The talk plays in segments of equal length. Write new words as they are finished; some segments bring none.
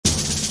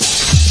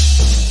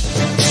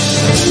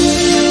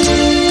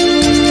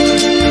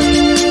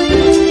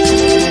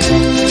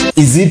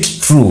is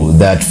it true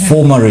that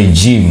former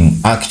regime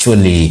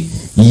actually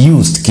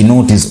used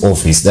Kinoti's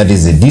office, that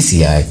is the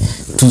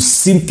DCI, to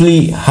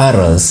simply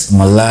harass,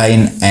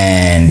 malign,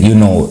 and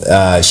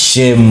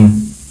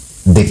shame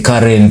the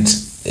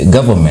current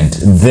government,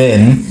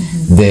 then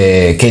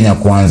the Kenya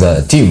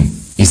Kwanza team?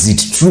 Is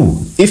it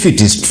true? If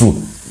it is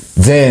true,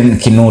 then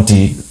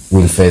Kinoti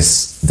will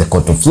face the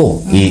court of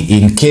law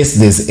in case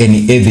there's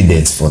any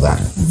evidence for that.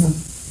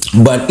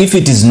 But if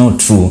it is not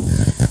true,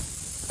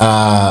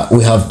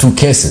 we have two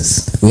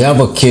cases. We have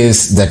a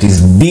case that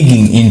is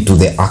digging into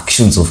the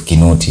actions of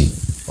Kinoti,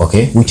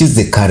 okay, which is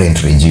the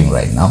current regime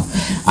right now.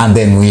 And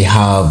then we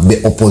have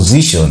the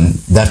opposition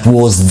that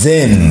was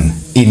then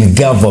in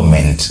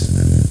government,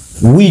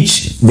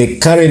 which the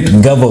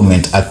current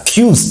government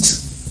accused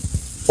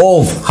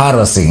of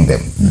harassing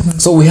them.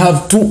 So we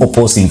have two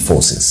opposing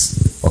forces,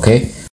 okay?